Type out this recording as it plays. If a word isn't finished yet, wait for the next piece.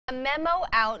A memo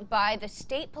out by the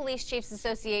State Police Chiefs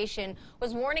Association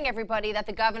was warning everybody that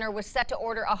the governor was set to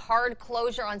order a hard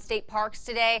closure on state parks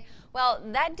today. Well,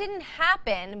 that didn't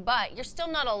happen, but you're still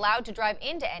not allowed to drive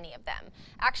into any of them.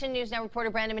 Action News Now reporter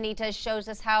Brandon Benitez shows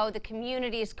us how the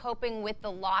community is coping with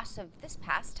the loss of this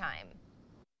pastime.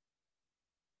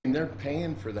 And they're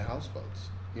paying for the houseboats,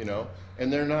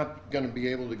 and they're not going to be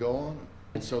able to go on them.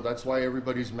 And so that's why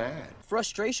everybody's mad.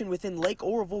 Frustration within Lake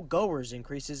Oroville goers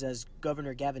increases as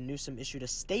Governor Gavin Newsom issued a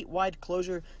statewide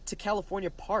closure to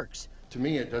California parks. To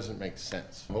me, it doesn't make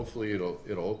sense. Hopefully it'll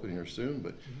open here soon,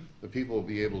 but the people will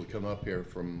be able to come up here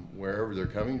from wherever they're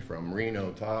coming from,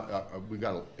 Reno, we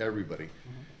got everybody.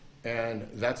 And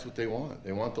that's what they want.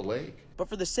 They want the lake. But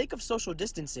for the sake of social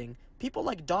distancing, people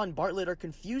like Don Bartlett are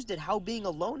confused at how being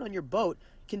alone on your boat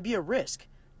can be a risk,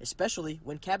 especially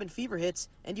when cabin fever hits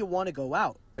and you want to go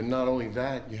out. And not only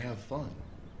that, you have fun,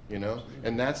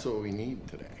 and that's what we need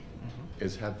today,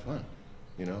 is have fun,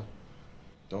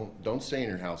 Don't stay in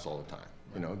your house all the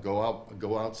time,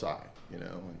 go outside, and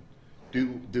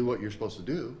do what you're supposed to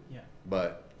do,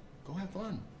 but go have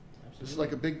fun. This is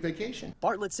like a big vacation.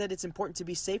 Bartlett said it's important to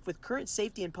be safe with current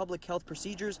safety and public health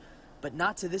procedures, but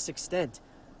not to this extent.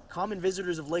 Common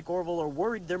visitors of Lake Oroville are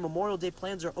worried their Memorial Day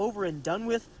plans are over and done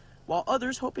with, while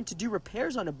others hoping to do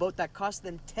repairs on a boat that cost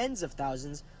them tens of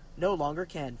thousands no longer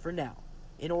can for now.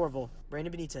 In Oroville,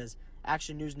 Brandon Benitez,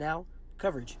 Action News Now,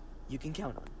 coverage you can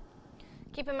count on.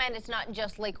 Keep in mind, it's not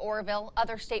just Lake Oroville.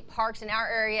 Other state parks in our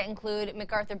area include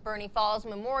MacArthur Burney Falls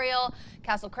Memorial,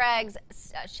 Castle Crags,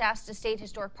 Shasta State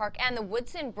Historic Park, and the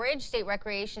Woodson Bridge State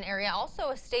Recreation Area,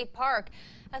 also a state park.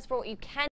 As for what you can